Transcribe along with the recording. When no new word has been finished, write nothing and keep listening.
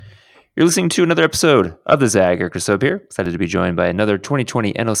You're listening to another episode of the Zag. Eric Soap here. Excited to be joined by another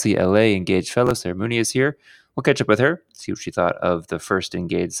 2020 NLC LA Engaged Fellow. Sara Mooney is here. We'll catch up with her, see what she thought of the first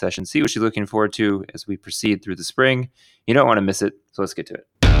Engaged session, see what she's looking forward to as we proceed through the spring. You don't want to miss it, so let's get to it.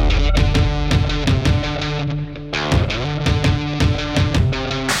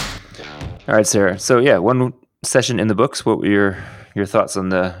 All right, Sara. So yeah, one session in the books. What were your thoughts on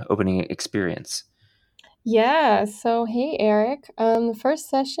the opening experience? Yeah, so hey Eric. The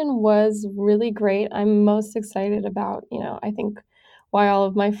first session was really great. I'm most excited about, I think why all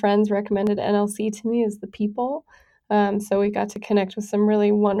of my friends recommended NLC to me is the people. So we got to connect with some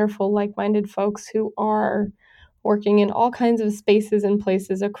really wonderful, like-minded folks who are working in all kinds of spaces and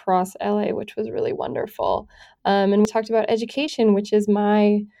places across LA, which was really wonderful. And we talked about education, which is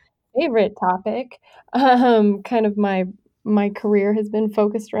my favorite topic. Kind of my career has been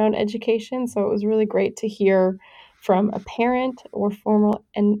focused around education, so it was really great to hear from a parent or former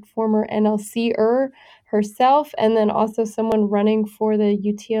NLC-er herself, and then also someone running for the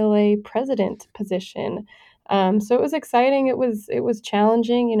UTLA president position. So it was exciting. It was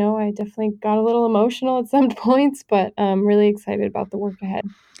challenging. I definitely got a little emotional at some points, but I'm really excited about the work ahead.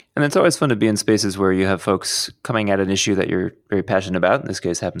 And it's always fun to be in spaces where you have folks coming at an issue that you're very passionate about. In this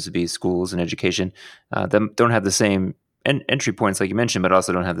case, happens to be schools and education. That don't have the same entry points like you mentioned, but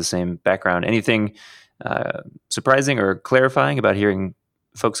also don't have the same background. Anything surprising or clarifying about hearing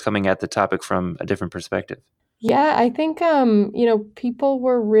folks coming at the topic from a different perspective? Yeah, I think people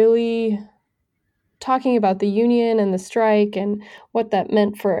were really talking about the union and the strike and what that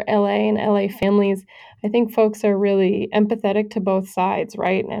meant for LA and LA families. I think folks are really empathetic to both sides,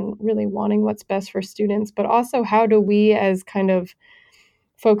 right? And really wanting what's best for students, but also how do we as kind of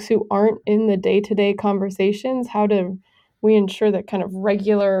folks who aren't in the day-to-day conversations, how do we ensure that kind of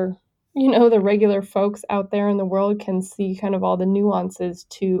regular, the regular folks out there in the world can see kind of all the nuances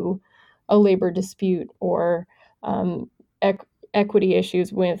to a labor dispute or um, equity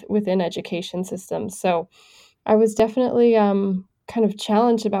issues within education systems. So I was definitely kind of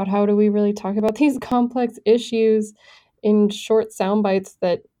challenged about how do we really talk about these complex issues in short sound bites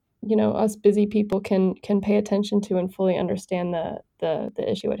that us busy people can pay attention to and fully understand the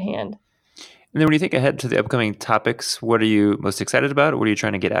issue at hand. And then when you think ahead to the upcoming topics, what are you most excited about? What are you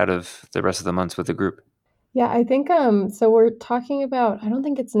trying to get out of the rest of the months with the group? Yeah, I think so we're talking about I don't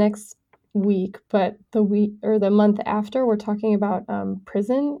think it's next week, but the week or the month after we're talking about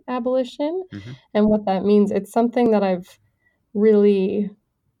prison abolition Mm-hmm. and what that means. It's something that really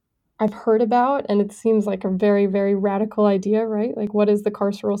I've heard about, and it seems like a very, very radical idea, right? Like, what is the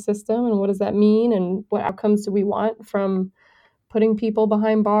carceral system, and what does that mean, and what outcomes do we want from putting people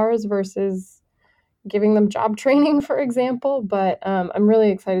behind bars versus giving them job training, for example? But I'm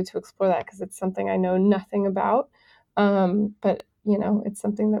really excited to explore that because it's something I know nothing about. But it's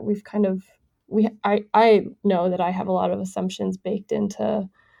something that we've kind of I know that I have a lot of assumptions baked into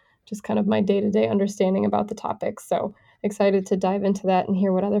just kind of my day-to-day understanding about the topic. So excited to dive into that and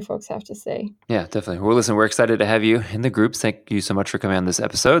hear what other folks have to say. Yeah, definitely. Well, listen, we're excited to have you in the groups. Thank you so much for coming on this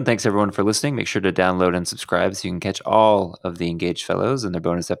episode. Thanks everyone for listening. Make sure to download and subscribe so you can catch all of the Engaged Fellows and their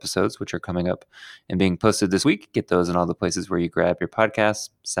bonus episodes, which are coming up and being posted this week. Get those in all the places where you grab your podcasts,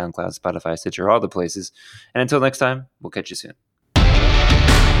 SoundCloud, Spotify, Stitcher, all the places. And until next time, we'll catch you soon.